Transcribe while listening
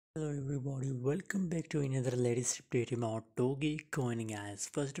Hello everybody, welcome back to another latest update about Dogecoin guys.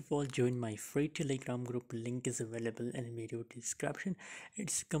 First of all, join my free Telegram group, link is available in the video description.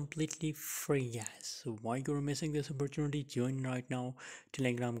 It's completely free guys. So why you're missing this opportunity, join right now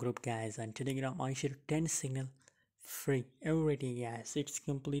Telegram group guys. And Telegram I share 10 signal free every day guys. It's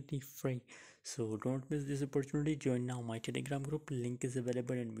completely free. So don't miss this opportunity, join now my Telegram group, link is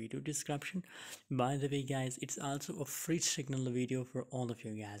available in video description. By the way guys, it's also a free signal video for all of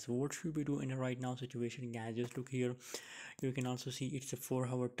you guys. What should we do in a right now situation guys? Just look here, you can also see it's a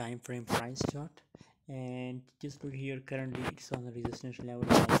 4-hour time frame price chart, and just look here, currently it's on the resistance level.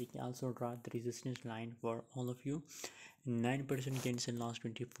 We can also draw the resistance line for all of you. 9% gains in last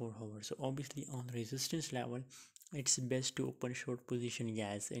 24 hours. So obviously on the resistance level it's best to open short position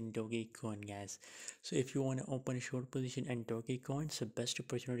guys in Dogecoin guys. So if you want to open short position and Dogecoin, so best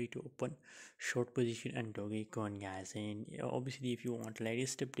opportunity to open short position and Dogecoin guys. And obviously if you want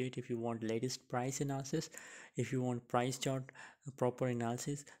latest update, if you want latest price analysis, if you want price chart proper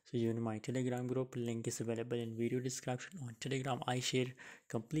analysis, so join my Telegram group, link is available in video description. On Telegram I share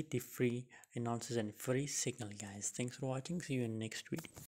completely free analysis and free signal guys. Thanks for watching, see you in next video.